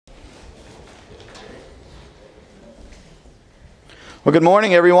Well, good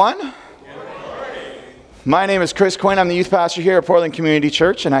morning, everyone. Good morning. My name is Chris Quinn. I'm the youth pastor here at Portland Community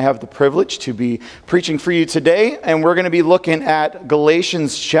Church, and I have the privilege to be preaching for you today. And we're going to be looking at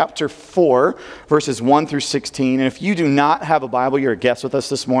Galatians chapter 4, verses 1 through 16. And if you do not have a Bible, you're a guest with us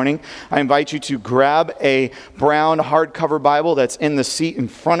this morning, I invite you to grab a brown hardcover Bible that's in the seat in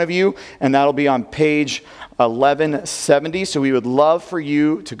front of you, and that'll be on page 1170. So we would love for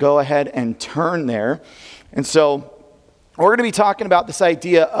you to go ahead and turn there. And so we're going to be talking about this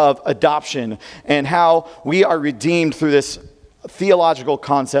idea of adoption and how we are redeemed through this theological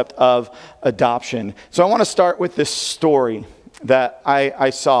concept of adoption. So I want to start with this story that I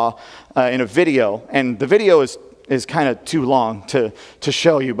saw in a video, and the video is kind of too long to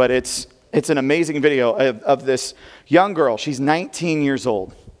show you, but it's an amazing video of this young girl. She's 19 years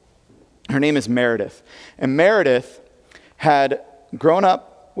old. Her name is Meredith, and Meredith had grown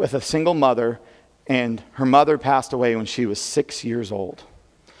up with a single mother, and her mother passed away when she was 6 years old.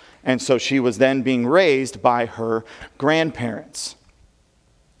 And so she was then being raised by her grandparents.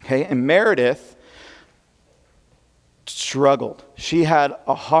 Okay, and Meredith struggled. She had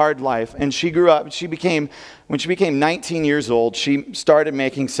a hard life, and she grew up. When she became 19 years old, she started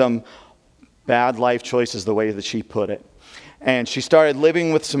making some bad life choices, the way that she put it. And she started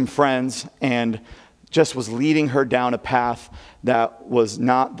living with some friends and just was leading her down a path that was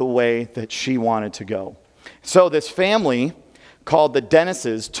not the way that she wanted to go. So this family called the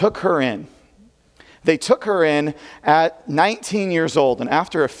Dennises took her in. They took her in at 19 years old, and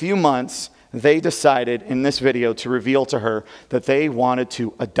after a few months, they decided in this video to reveal to her that they wanted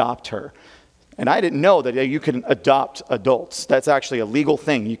to adopt her. And I didn't know that you can adopt adults. That's actually a legal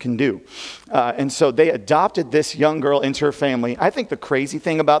thing you can do. And so they adopted this young girl into her family. I think the crazy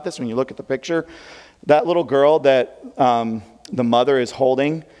thing about this, when you look at the picture, that little girl that the mother is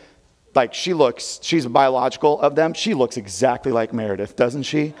holding, like she's biological of them. She looks exactly like Meredith, doesn't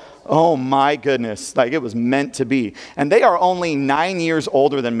she? Oh my goodness, like it was meant to be. And they are only 9 years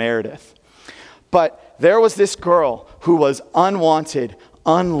older than Meredith. But there was this girl who was unwanted,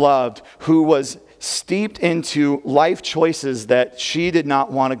 unloved, who was steeped into life choices that she did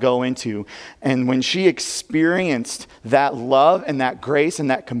not want to go into. And when she experienced that love and that grace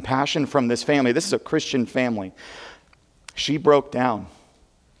and that compassion from this family, this is a Christian family, she broke down.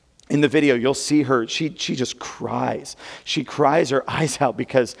 In the video, you'll see her, she just cries. She cries her eyes out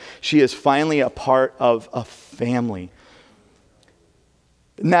because she is finally a part of a family.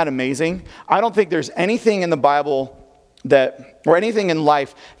 Isn't that amazing? I don't think there's anything in the Bible or anything in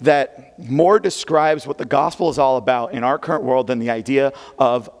life that more describes what the gospel is all about in our current world than the idea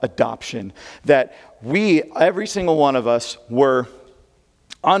of adoption. That every single one of us, were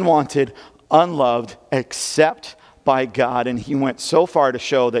unwanted, unloved, except by God, and he went so far to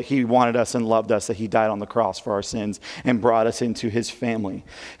show that he wanted us and loved us that he died on the cross for our sins and brought us into his family.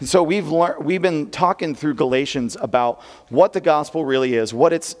 And so we've been talking through Galatians about what the gospel really is,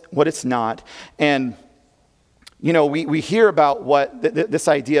 what it's not, and you know, we hear about what this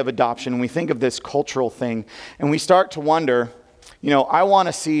idea of adoption, and we think of this cultural thing, and we start to wonder, you know, I want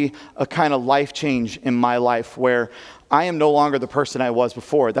to see a kind of life change in my life where I am no longer the person I was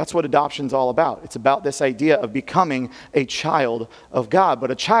before. That's what adoption's all about. It's about this idea of becoming a child of God. But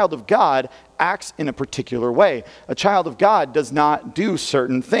a child of God acts in a particular way. A child of God does not do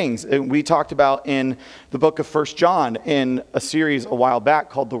certain things. We talked about in the book of 1 John in a series a while back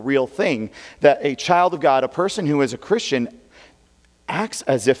called The Real Thing, that a child of God, a person who is a Christian, acts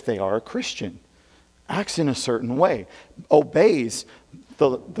as if they are a Christian, acts in a certain way, obeys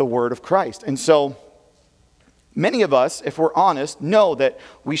the word of Christ. And so many of us, if we're honest, know that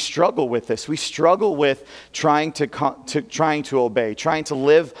we struggle with this. We struggle with trying to obey, trying to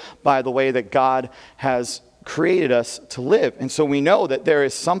live by the way that God has created us to live. And so we know that there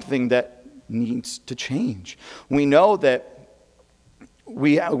is something that needs to change. We know that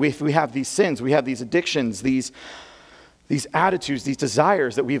we have these sins, we have these addictions, these attitudes, these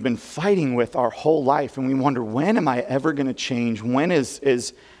desires that we've been fighting with our whole life. And we wonder, when am I ever going to change? When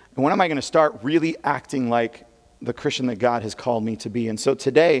am I going to start really acting like the Christian that God has called me to be? And so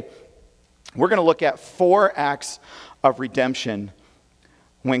today, we're going to look at 4 acts of redemption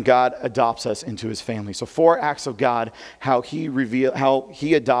when God adopts us into his family. So 4 acts of God, how he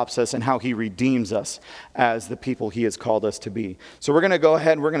adopts us and how he redeems us as the people he has called us to be. So we're going to go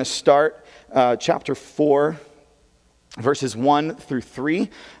ahead and we're going to start chapter 4, verses 1 through 3. I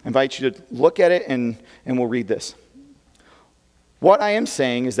invite you to look at it and we'll read this. What I am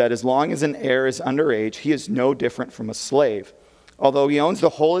saying is that as long as an heir is underage, he is no different from a slave. Although he owns the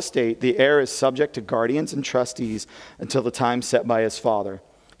whole estate, the heir is subject to guardians and trustees until the time set by his father.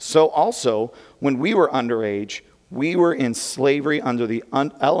 So also, when we were underage, We were in slavery under the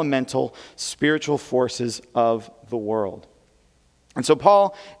elemental spiritual forces of the world. And so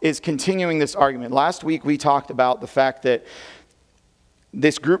Paul is continuing this argument. Last week we talked about the fact that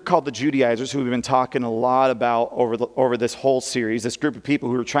this group called the Judaizers, who we've been talking a lot about over this whole series, this group of people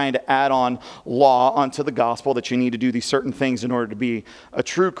who are trying to add on law onto the gospel, that you need to do these certain things in order to be a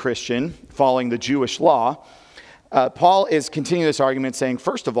true Christian, following the Jewish law. Paul is continuing this argument saying,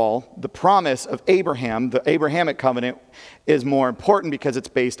 first of all, the promise of Abraham, the Abrahamic covenant, is more important because it's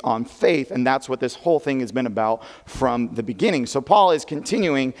based on faith, and that's what this whole thing has been about from the beginning. So Paul is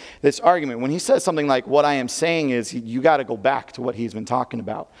continuing this argument. When he says something like, what I am saying is, you got to go back to what he's been talking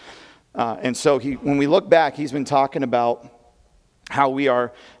about. And so when we look back, he's been talking about how we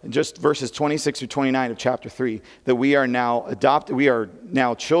are, just verses 26 through 29 of chapter 3, that we are now adopted, we are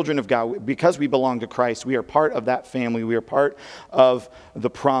now children of God. Because we belong to Christ, we are part of that family. We are part of the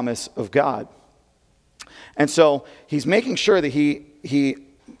promise of God. And so he's making sure that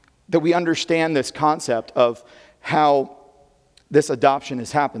that we understand this concept of how this adoption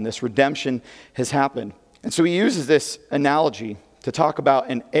has happened, this redemption has happened. And so he uses this analogy to talk about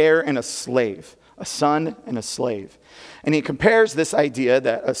an heir and a slave, a son and a slave. And he compares this idea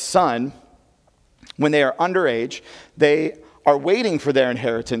that a son, when they are underage, they are waiting for their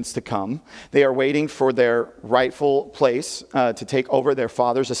inheritance to come. They are waiting for their rightful place to take over their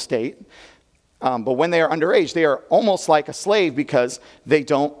father's estate. But when they are underage, they are almost like a slave because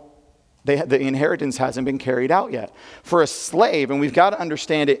the inheritance hasn't been carried out yet. For a slave, and we've got to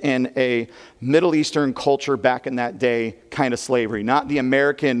understand it in a Middle Eastern culture back in that day kind of slavery, not the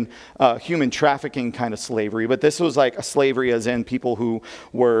American human trafficking kind of slavery, but this was like a slavery as in people who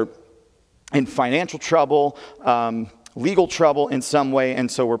were in financial trouble, legal trouble in some way,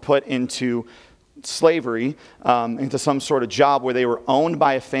 and so were put into slavery, into some sort of job where they were owned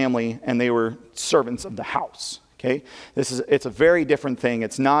by a family and they were servants of the house. Okay, it's a very different thing.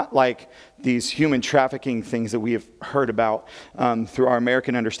 It's not like these human trafficking things that we have heard about through our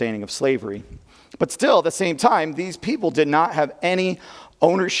American understanding of slavery. But still, at the same time, these people did not have any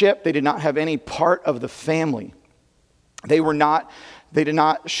ownership. They did not have any part of the family. They did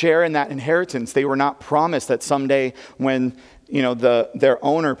not share in that inheritance. They were not promised that someday when their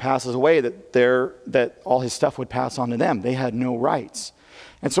owner passes away, that all his stuff would pass on to them. They had no rights.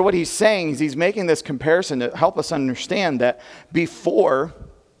 And so what he's saying is he's making this comparison to help us understand that before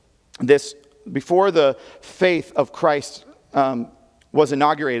the faith of Christ was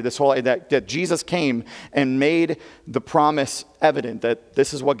inaugurated, this whole that Jesus came and made the promise evident that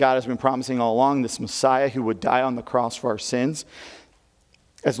this is what God has been promising all along, this Messiah who would die on the cross for our sins.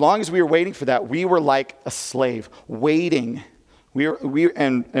 As long as we were waiting for that, we were like a slave, waiting.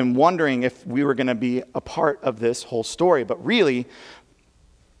 And wondering if we were going to be a part of this whole story. But really,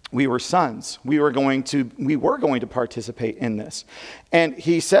 we were sons. We were going to participate in this. And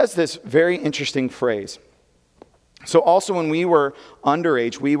he says this very interesting phrase. So also when we were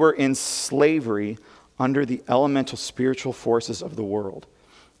underage, we were in slavery under the elemental spiritual forces of the world.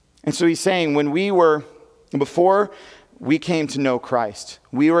 And so he's saying before we came to know Christ,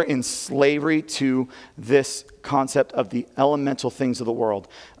 we were in slavery to this concept of the elemental things of the world.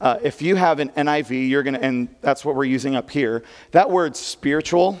 If you have an NIV, and that's what we're using up here, that word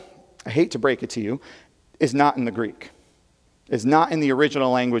spiritual, I hate to break it to you, is not in the Greek. Is not in the original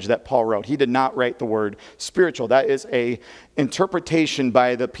language that Paul wrote. He did not write the word spiritual. That is an interpretation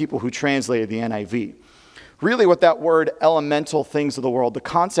by the people who translated the NIV. Really what that word elemental things of the world, the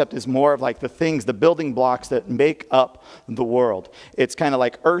concept is more of like the things, the building blocks that make up the world. It's kind of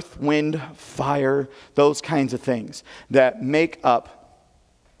like earth, wind, fire, those kinds of things that make up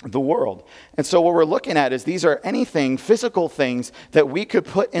the world. And so what we're looking at is these are anything, physical things that we could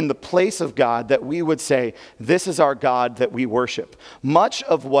put in the place of God that we would say, this is our God that we worship. Much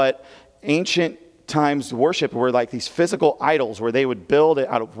of what ancient times worship were like these physical idols where they would build it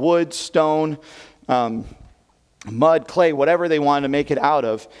out of wood, stone, mud, clay, whatever they wanted to make it out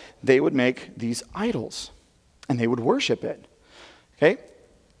of, they would make these idols and they would worship it. Okay?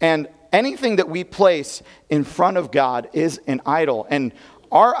 And anything that we place in front of God is an idol. And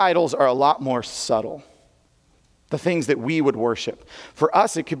our idols are a lot more subtle. The things that we would worship. For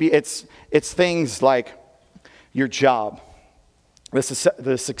us, it could be, it's things like your job,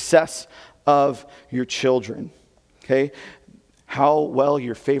 the success of your children, okay? How well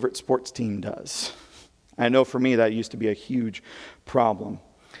your favorite sports team does. I know for me that used to be a huge problem.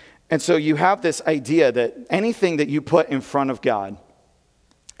 And so you have this idea that anything that you put in front of God,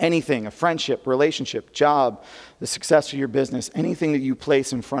 Anything, a friendship, relationship, job, the success of your business, anything that you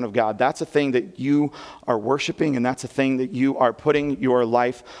place in front of God, that's a thing that you are worshiping, and that's a thing that you are putting your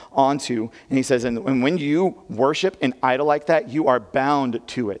life onto. And he says, and when you worship an idol like that, you are bound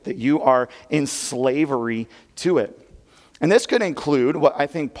to it, that you are in slavery to it. And this could include what I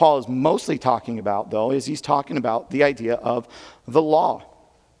think Paul is mostly talking about, though, is he's talking about the idea of the law.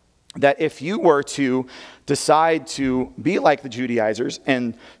 That if you were to decide to be like the Judaizers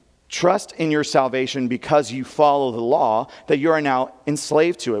and trust in your salvation because you follow the law, that you are now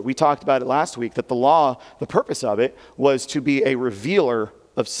enslaved to it. We talked about it last week, that the law, the purpose of it, was to be a revealer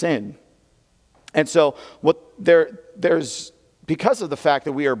of sin. And so there's because of the fact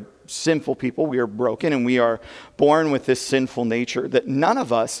that we are sinful people, we are broken, and we are born with this sinful nature, that none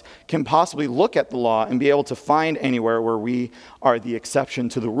of us can possibly look at the law and be able to find anywhere where we are the exception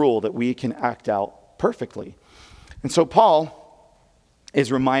to the rule, that we can act out perfectly. And so Paul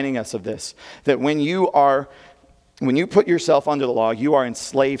is reminding us of this, that when you put yourself under the law, you are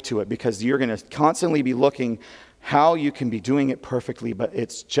enslaved to it, because you're going to constantly be looking how you can be doing it perfectly, but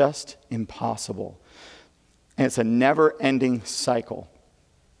it's just impossible. And it's a never-ending cycle.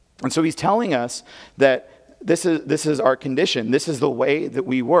 And so he's telling us that this is our condition. This is the way that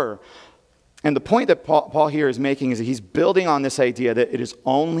we were. And the point that Paul here is making is that he's building on this idea that it is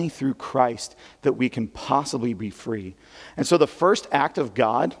only through Christ that we can possibly be free. And so the first act of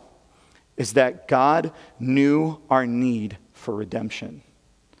God is that God knew our need for redemption.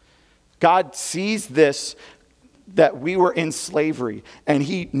 God sees this, that we were in slavery, and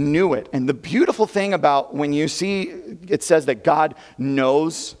he knew it. And the beautiful thing about when you see, it says that God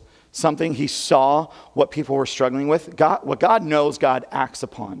knows something, he saw what people were struggling with. What God knows, God acts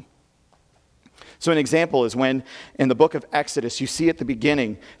upon. So an example is when in the book of Exodus, you see at the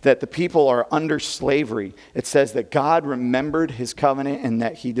beginning that the people are under slavery. It says that God remembered his covenant,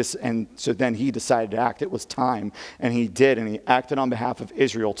 and so then he decided to act. It was time, and he did, and he acted on behalf of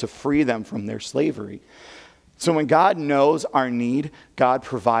Israel to free them from their slavery. So when God knows our need, God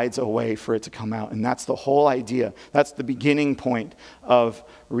provides a way for it to come out. And that's the whole idea. That's the beginning point of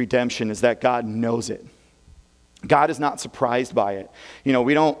redemption, is that God knows it. God is not surprised by it.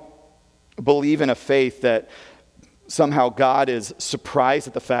 We don't believe in a faith that somehow God is surprised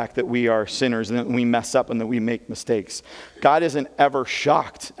at the fact that we are sinners and that we mess up and that we make mistakes. God isn't ever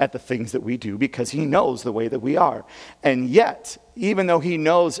shocked at the things that we do, because he knows the way that we are. And yet, even though he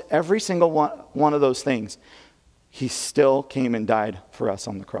knows every single one of those things, he still came and died for us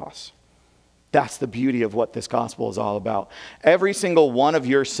on the cross. That's the beauty of what this gospel is all about. Every single one of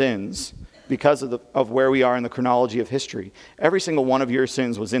your sins, because of where we are in the chronology of history, every single one of your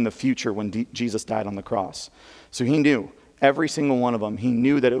sins was in the future when Jesus died on the cross. So he knew every single one of them. He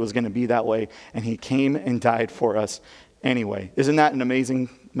knew that it was going to be that way, and he came and died for us anyway. Isn't that an amazing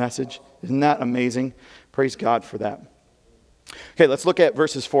message? Isn't that amazing? Praise God for that. Okay, let's look at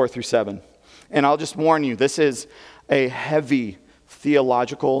verses 4 through 7. And I'll just warn you, this is a heavy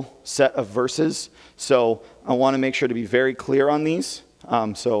theological set of verses, so I want to make sure to be very clear on these.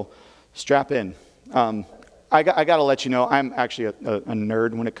 So strap in. I got to let you know, I'm actually a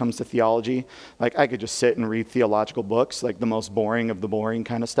nerd when it comes to theology. Like, I could just sit and read theological books, like the most boring of the boring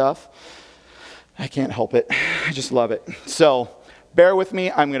kind of stuff. I can't help it. I just love it. So bear with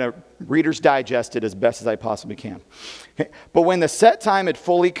me. I'm going to Reader's Digest it as best as I possibly can. Okay. But when the set time had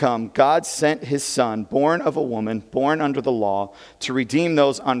fully come, God sent his Son, born of a woman, born under the law, to redeem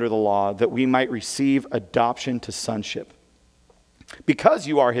those under the law, that we might receive adoption to sonship. Because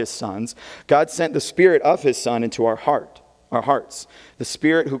you are his sons, God sent the Spirit of his Son into our hearts, the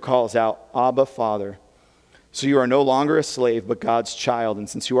Spirit who calls out, Abba, Father. So you are no longer a slave, but God's child. And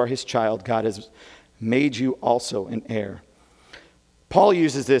since you are his child, God has made you also an heir. Paul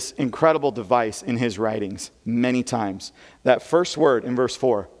uses this incredible device in his writings many times. That first word in verse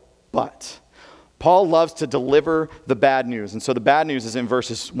 4, but. Paul loves to deliver the bad news. And so the bad news is in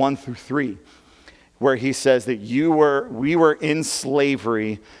verses 1 through 3, where he says that we were in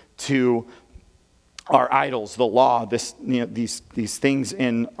slavery to our idols, the law, these things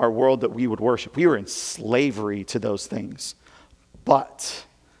in our world that we would worship. We were in slavery to those things. But,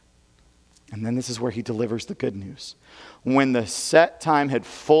 and then this is where he delivers the good news. When the set time had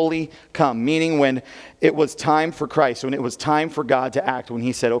fully come, meaning when it was time for Christ, when it was time for God to act, when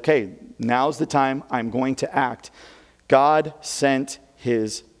he said, okay, now's the time, I'm going to act, God sent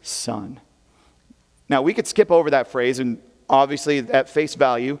his Son. Now, we could skip over that phrase, and obviously at face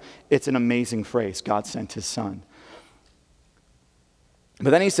value, it's an amazing phrase, God sent his Son.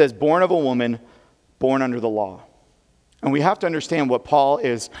 But then he says, born of a woman, born under the law. And we have to understand what Paul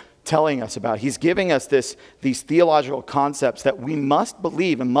is telling us about. He's giving us these theological concepts that we must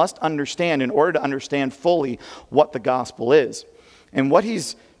believe and must understand in order to understand fully what the gospel is. And what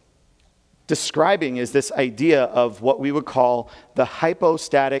he's describing is this idea of what we would call the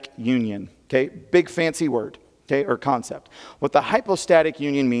hypostatic union. Okay, big fancy word, okay, or concept. What the hypostatic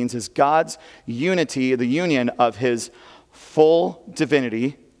union means is God's unity, the union of his full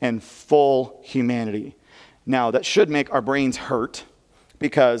divinity and full humanity. Now, that should make our brains hurt,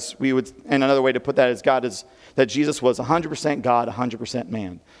 because we would, and another way to put that is that Jesus was 100% God, 100%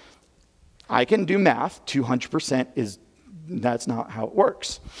 man. I can do math. 200% that's not how it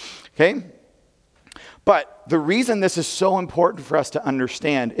works. Okay? But the reason this is so important for us to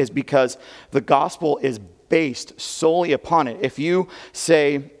understand is because the gospel is based solely upon it. If you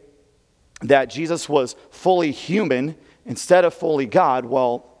say that Jesus was fully human instead of fully God,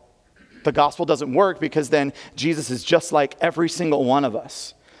 well, the gospel doesn't work, because then Jesus is just like every single one of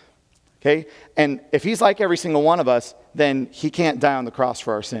us. Okay? And if he's like every single one of us, then he can't die on the cross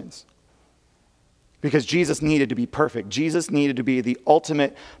for our sins. Because Jesus needed to be perfect. Jesus needed to be the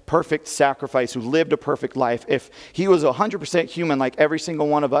ultimate perfect sacrifice who lived a perfect life. If he was 100% human like every single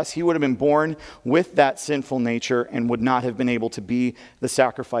one of us, he would have been born with that sinful nature and would not have been able to be the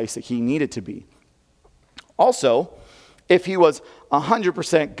sacrifice that he needed to be. Also, if he was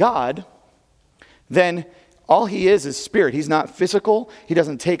 100% God, then all he is spirit. He's not physical. He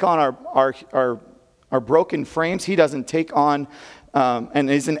doesn't take on our broken frames. He doesn't take on and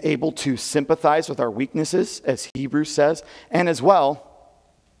isn't able to sympathize with our weaknesses, as Hebrews says. And as well,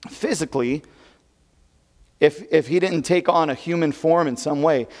 physically, if he didn't take on a human form in some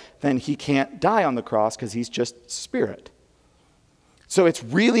way, then he can't die on the cross, because he's just spirit. So it's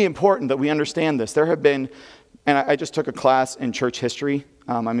really important that we understand this. There have been, and I just took a class in church history.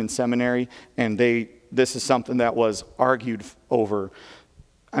 I'm in seminary, and this is something that was argued over,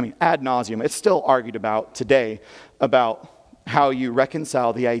 ad nauseum. It's still argued about today, about how you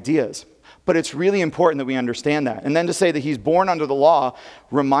reconcile the ideas. But it's really important that we understand that. And then to say that he's born under the law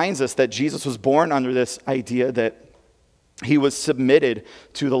reminds us that Jesus was born under this idea that he was submitted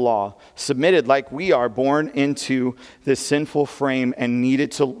to the law, submitted like we are, born into this sinful frame and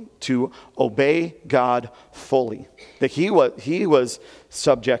needed to obey God fully. That he was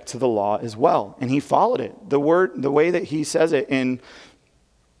subject to the law as well, and he followed it. The way that he says it in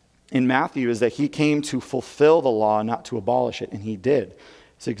Matthew is that he came to fulfill the law, not to abolish it, and he did.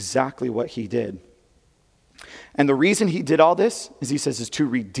 It's exactly what he did. And the reason he did all this, as he says, is to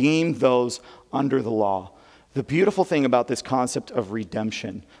redeem those under the law. The beautiful thing about this concept of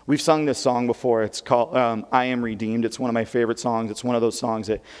redemption, we've sung this song before. It's called I Am Redeemed. It's one of my favorite songs. It's one of those songs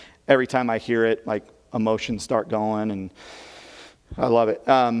that every time I hear it, like, emotions start going, and I love it.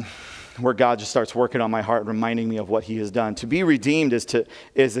 Where God just starts working on my heart, reminding me of what he has done. To be redeemed is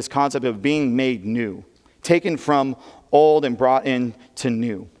this concept of being made new, taken from old and brought in to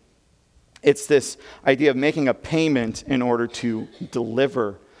new. It's this idea of making a payment in order to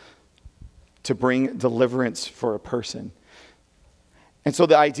bring deliverance for a person. And so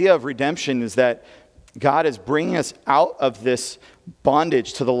the idea of redemption is that God is bringing us out of this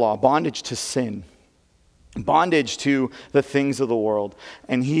bondage to the law, bondage to sin, bondage to the things of the world.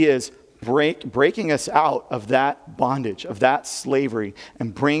 And he is breaking us out of that bondage, of that slavery,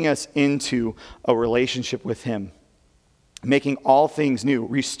 and bringing us into a relationship with him, making all things new,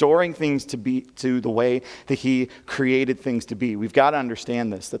 restoring things to the way that he created things to be. We've got to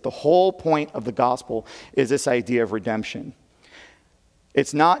understand this, that the whole point of the gospel is this idea of redemption.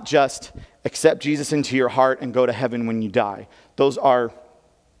 It's not just accept Jesus into your heart and go to heaven when you die. Those are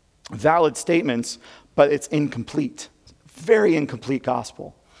valid statements, but it's incomplete. Very incomplete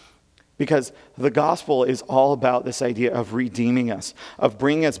gospel. Because the gospel is all about this idea of redeeming us, of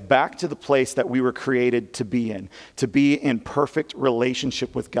bringing us back to the place that we were created to be in perfect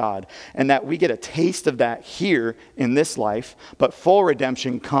relationship with God. And that we get a taste of that here in this life, but full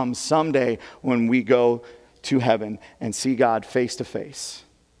redemption comes someday when we go to heaven and see God face to face.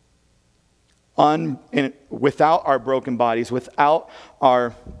 Without our broken bodies, without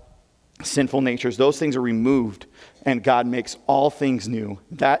our sinful natures, those things are removed, and God makes all things new.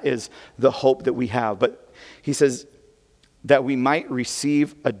 That is the hope that we have. But he says that we might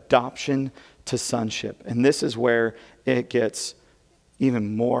receive adoption to sonship. And this is where it gets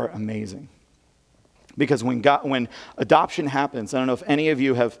even more amazing. Because when adoption happens, I don't know if any of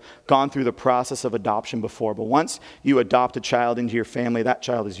you have gone through the process of adoption before, but once you adopt a child into your family, that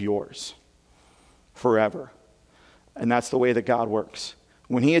child is yours forever. And that's the way that God works.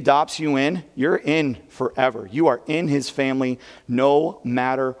 When he adopts you in, you're in forever. You are in his family no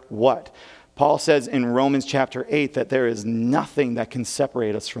matter what. Paul says in Romans chapter 8 that there is nothing that can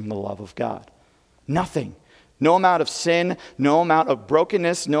separate us from the love of God. Nothing. No amount of sin, no amount of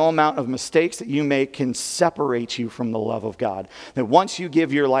brokenness, no amount of mistakes that you make can separate you from the love of God. That once you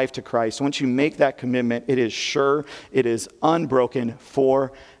give your life to Christ, once you make that commitment, it is sure, it is unbroken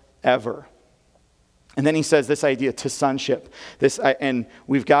forever. And then he says this idea to sonship. And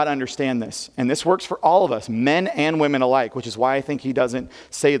we've got to understand this. And this works for all of us, men and women alike, which is why I think he doesn't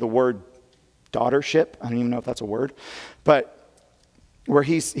say the word daughtership. I don't even know if that's a word. But where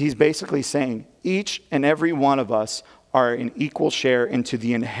he's basically saying each and every one of us are an equal share into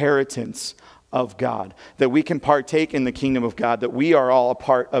the inheritance of God, that we can partake in the kingdom of God, that we are all a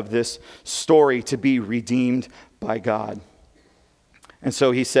part of this story to be redeemed by God. And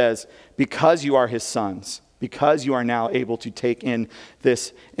so he says, because you are his sons, because you are now able to take in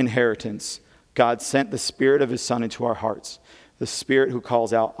this inheritance, God sent the Spirit of his Son into our hearts, the Spirit who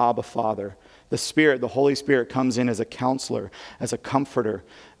calls out, Abba, Father. The Spirit, the Holy Spirit, comes in as a counselor, as a comforter,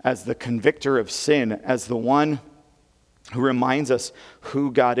 as the convictor of sin, as the one who reminds us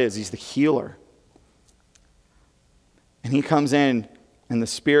who God is. He's the healer. And he comes in, and the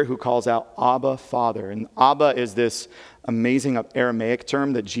Spirit who calls out, Abba, Father. And Abba is this amazing Aramaic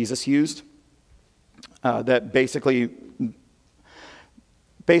term that Jesus used that basically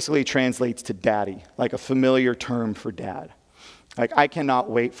translates to daddy, like a familiar term for dad. Like, I cannot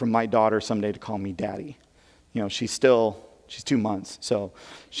wait for my daughter someday to call me daddy. You know, she's 2 months, so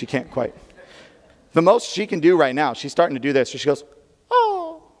she can't quite. The most she can do right now, she's starting to do this. So she goes,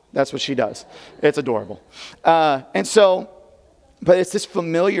 oh, that's what she does. It's adorable. But it's this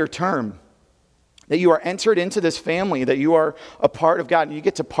familiar term that you are entered into this family, that you are a part of God, and you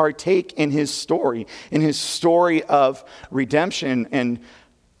get to partake in his story of redemption. And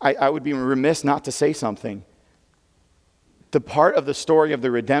I would be remiss not to say something. The part of the story of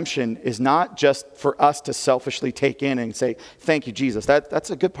the redemption is not just for us to selfishly take in and say, thank you, Jesus. That's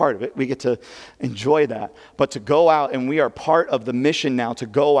a good part of it. We get to enjoy that. But to go out, and we are part of the mission now, to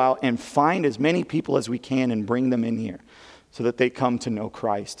go out and find as many people as we can and bring them in here so that they come to know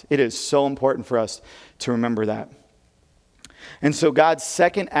Christ. It is so important for us to remember that. And so God's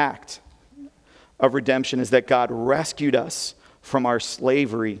second act of redemption is that God rescued us from our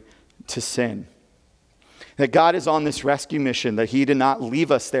slavery to sin. That God is on this rescue mission, that he did not leave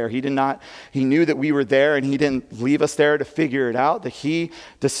us there. He knew that we were there, and he didn't leave us there to figure it out, that he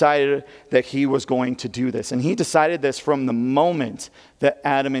decided that he was going to do this. And he decided this from the moment that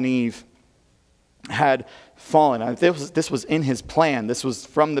Adam and Eve had fallen. This was in his plan. This was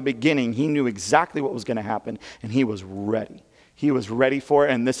from the beginning. He knew exactly what was going to happen, and he was ready. He was ready for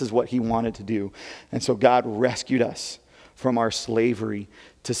it, and this is what he wanted to do. And so God rescued us from our slavery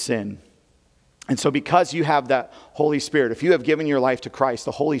to sin. And so because you have that Holy Spirit, if you have given your life to Christ,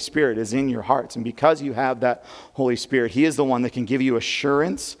 the Holy Spirit is in your hearts. And because you have that Holy Spirit, he is the one that can give you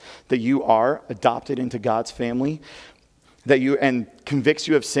assurance that you are adopted into God's family, and convicts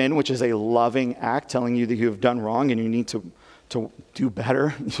you of sin, which is a loving act, telling you that you have done wrong and you need to do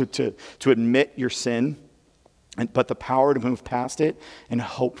better, to admit your sin, but the power to move past it and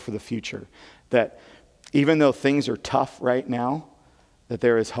hope for the future. That even though things are tough right now, that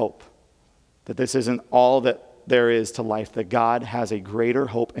there is hope. That this isn't all that there is to life, that God has a greater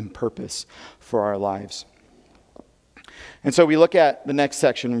hope and purpose for our lives. And so we look at the next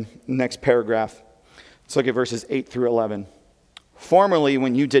section, next paragraph. Let's look at verses 8 through 11. Formerly,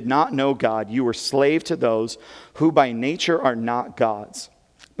 when you did not know God, you were slave to those who by nature are not gods.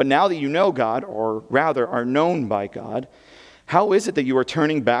 But now that you know God, or rather are known by God, how is it that you are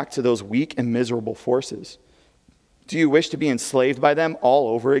turning back to those weak and miserable forces? Do you wish to be enslaved by them all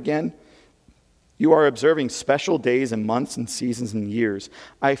over again? You are observing special days and months and seasons and years.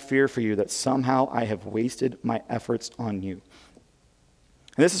 I fear for you that somehow I have wasted my efforts on you.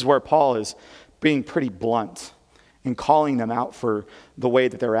 And this is where Paul is being pretty blunt in calling them out for the way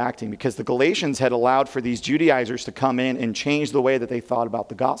that they're acting, because the Galatians had allowed for these Judaizers to come in and change the way that they thought about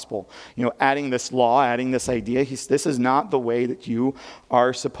the gospel. You know, adding this law, adding this idea. This is not the way that you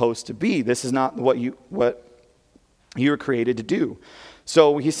are supposed to be. This is not what you were created to do.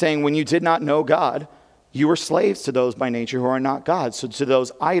 So he's saying, when you did not know God, you were slaves to those by nature who are not God. So to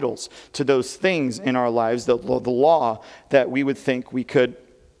those idols, to those things in our lives, the law that we would think we could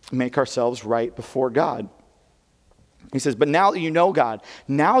make ourselves right before God. He says, but now that you know God,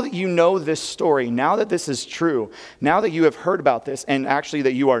 now that you know this story, now that this is true, now that you have heard about this, and actually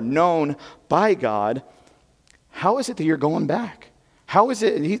that you are known by God, how is it that you're going back? How is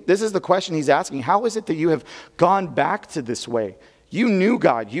it, this is the question he's asking, how is it that you have gone back to this way? You knew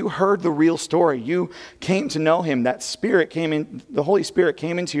God. You heard the real story. You came to know him. That Spirit came in, the Holy Spirit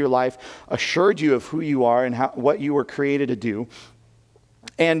came into your life, assured you of who you are and what you were created to do.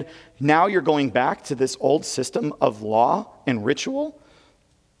 And now you're going back to this old system of law and ritual?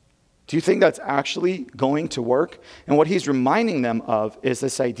 Do you think that's actually going to work? And what he's reminding them of is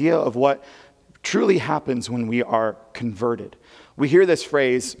this idea of what truly happens when we are converted. We hear this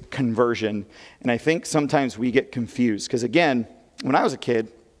phrase, conversion, and I think sometimes we get confused. Because again, when I was a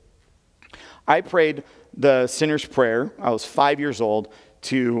kid, I prayed the sinner's prayer. I was 5 years old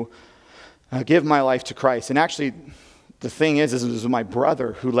to give my life to Christ. And actually, the thing is it was my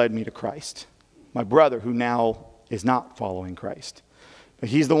brother who led me to Christ. My brother who now is not following Christ. But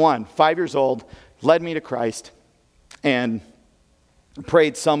he's the one, 5 years old, led me to Christ and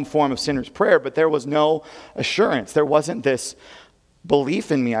prayed some form of sinner's prayer, but there was no assurance. There wasn't this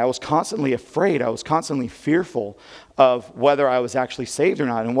belief in me. I was constantly afraid. I was constantly fearful of whether I was actually saved or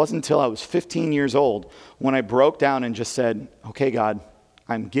not. And it wasn't until I was 15 years old when I broke down and just said, okay, God,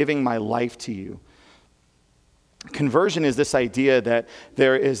 I'm giving my life to you. Conversion is this idea that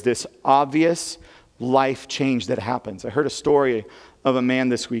there is this obvious life change that happens. I heard a story of a man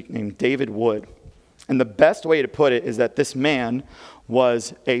this week named David Wood. And the best way to put it is that this man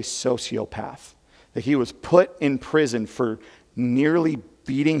was a sociopath. That he was put in prison for nearly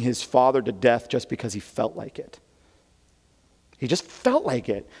beating his father to death just because he felt like it. He just felt like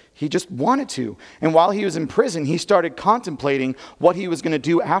it. He just wanted to. And while he was in prison, he started contemplating what he was going to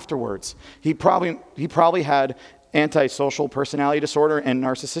do afterwards. He probably had antisocial personality disorder and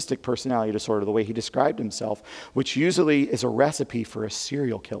narcissistic personality disorder, the way he described himself, which usually is a recipe for a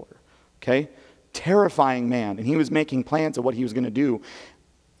serial killer. Okay? Terrifying man. And he was making plans of what he was going to do.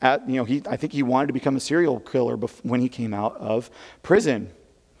 I think he wanted to become a serial killer when he came out of prison.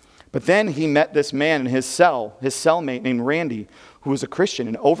 But then he met this man in his cellmate named Randy, who was a Christian.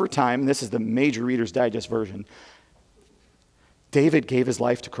 And over time, and this is the major Reader's Digest version, David gave his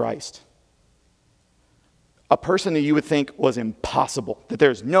life to Christ. A person that you would think was impossible, that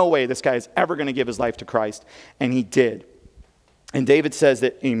there's no way this guy is ever going to give his life to Christ, and he did. And David says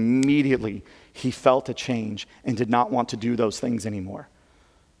that immediately he felt a change and did not want to do those things anymore.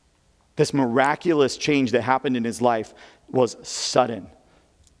 This miraculous change that happened in his life was sudden.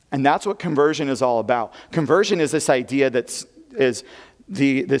 And that's what conversion is all about. Conversion is this idea this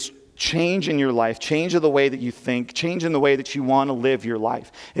change in your life, change of the way that you think, change in the way that you want to live your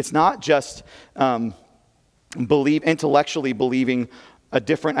life. It's not just intellectually believing a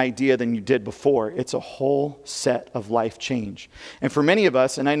different idea than you did before. It's a whole set of life change. And for many of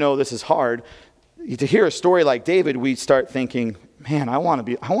us, and I know this is hard, to hear a story like David, we start thinking, man, I want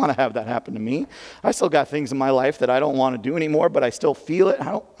to have that happen to me. I still got things in my life that I don't want to do anymore, but I still feel it.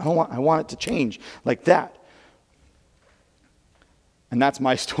 I want it to change like that. And that's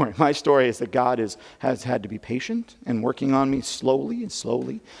my story. My story is that God has had to be patient and working on me slowly and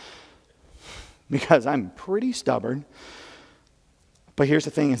slowly, because I'm pretty stubborn. But here's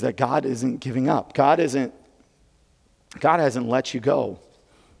the thing, is that God isn't giving up. God hasn't let you go.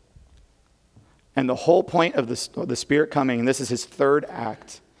 And the whole point of the Spirit coming, and this is his third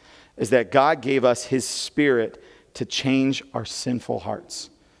act, is that God gave us his Spirit to change our sinful hearts.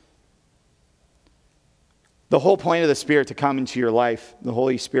 The whole point of the Spirit to come into your life, the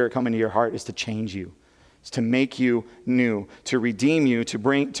Holy Spirit come into your heart, is to change you. It's to make you new, to redeem you, to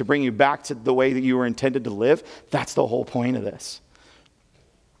bring you back to the way that you were intended to live. That's the whole point of this.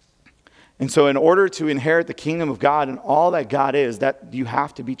 And so in order to inherit the kingdom of God and all that God is, that you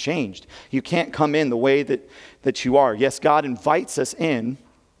have to be changed. You can't come in the way that you are. Yes, God invites us in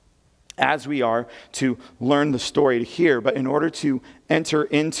as we are to learn the story, to hear. But in order to enter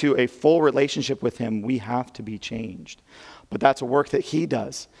into a full relationship with him, we have to be changed. But that's a work that he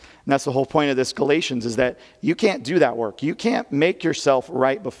does. And that's the whole point of this Galatians, is that you can't do that work. You can't make yourself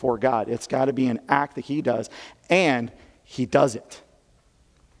right before God. It's got to be an act that he does. And he does it.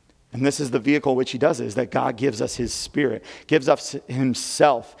 And this is the vehicle which he does it, is that God gives us his Spirit, gives us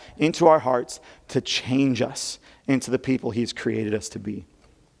himself into our hearts to change us into the people he's created us to be.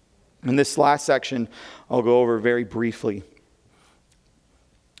 In this last section, I'll go over very briefly.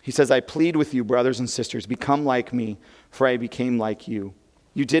 He says, I plead with you, brothers and sisters, become like me, for I became like you.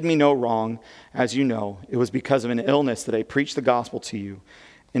 You did me no wrong, as you know. It was because of an illness that I preached the gospel to you.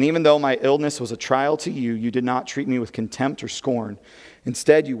 And even though my illness was a trial to you, you did not treat me with contempt or scorn.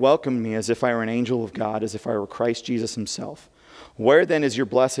 Instead, you welcomed me as if I were an angel of God, as if I were Christ Jesus himself. Where then is your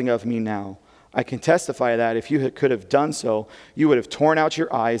blessing of me now? I can testify that if you could have done so, you would have torn out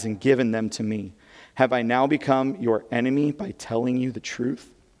your eyes and given them to me. Have I now become your enemy by telling you the truth?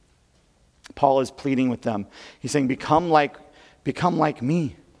 Paul is pleading with them. He's saying, become like become like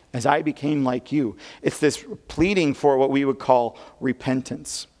me as I became like you. It's this pleading for what we would call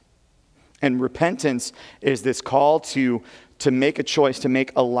repentance. And repentance is this call to make a choice, to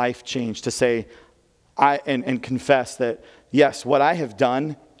make a life change, to say, and confess that, yes, what I have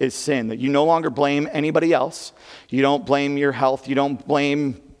done is sin, that you no longer blame anybody else. You don't blame your health. You don't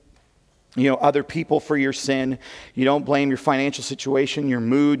blame other people for your sin. You don't blame your financial situation, your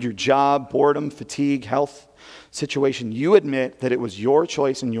mood, your job, boredom, fatigue, health situation. You admit that it was your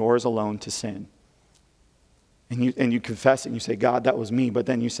choice and yours alone to sin. And you confess it and you say, God, that was me. But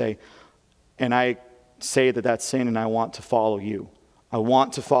then you say, and I say that that's sin and I want to follow you. I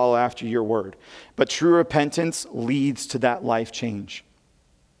want to follow after your word. But true repentance leads to that life change.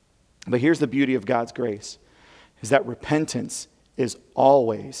 But here's the beauty of God's grace, is that repentance is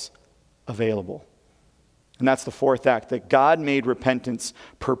always available. And that's the fourth act, that God made repentance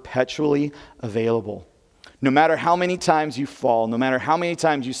perpetually available. No matter how many times you fall, no matter how many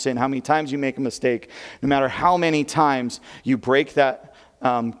times you sin, how many times you make a mistake, no matter how many times you break that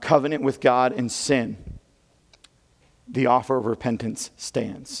covenant with God and sin, the offer of repentance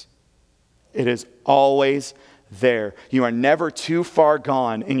stands. It is always there. You are never too far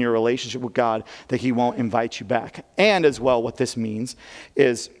gone in your relationship with God that he won't invite you back. And as well, what this means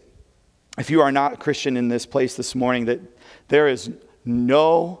is, if you are not a Christian in this place this morning, that there is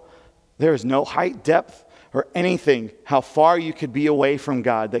no height, depth, or anything, how far you could be away from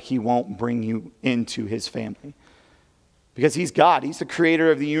God, that he won't bring you into his family. Because he's God. He's the creator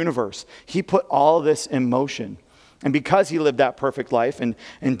of the universe. He put all of this in motion. And because he lived that perfect life and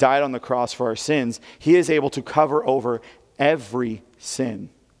died on the cross for our sins, he is able to cover over every sin.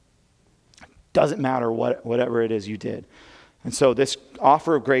 Doesn't matter whatever it is you did. And so this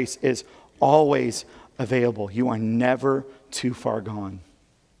offer of grace is always available. You are never too far gone.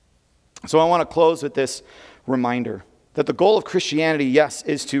 So I want to close with this reminder that the goal of Christianity, yes,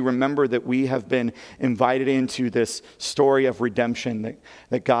 is to remember that we have been invited into this story of redemption,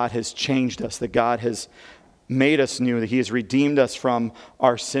 that God has changed us, that God has made us new, that he has redeemed us from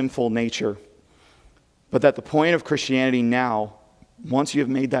our sinful nature. But that the point of Christianity now, once you have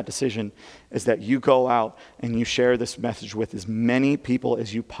made that decision, is that you go out and you share this message with as many people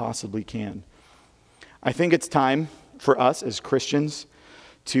as you possibly can. I think it's time for us as Christians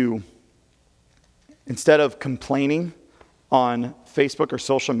to, instead of complaining on Facebook or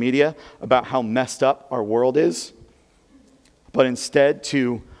social media about how messed up our world is, but instead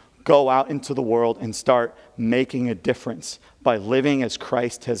to go out into the world and start making a difference by living as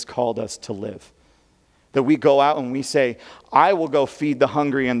Christ has called us to live. That we go out and we say, I will go feed the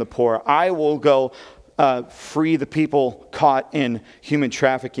hungry and the poor. I will go free the people caught in human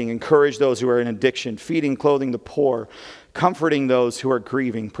trafficking, encourage those who are in addiction, feeding, clothing the poor, comforting those who are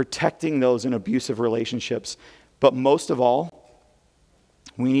grieving, protecting those in abusive relationships. But most of all,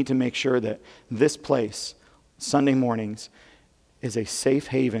 we need to make sure that this place, Sunday mornings, is a safe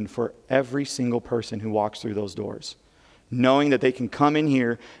haven for every single person who walks through those doors, knowing that they can come in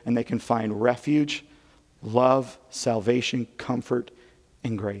here and they can find refuge, love, salvation, comfort,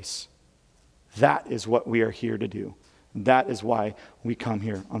 and grace. That is what we are here to do. That is why we come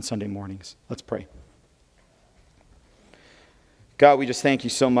here on Sunday mornings. Let's pray. God, we just thank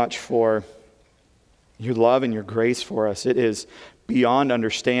you so much for your love and your grace for us. It is beyond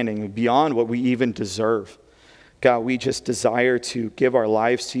understanding, beyond what we even deserve. God, we just desire to give our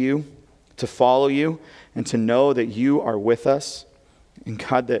lives to you, to follow you, and to know that you are with us. And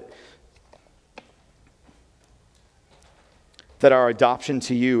God, that our adoption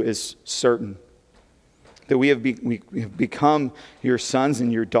to you is certain. That we have become your sons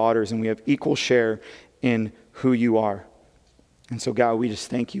and your daughters, and we have equal share in who you are. And so, God, we just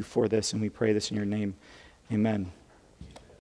thank you for this, and we pray this in your name. Amen.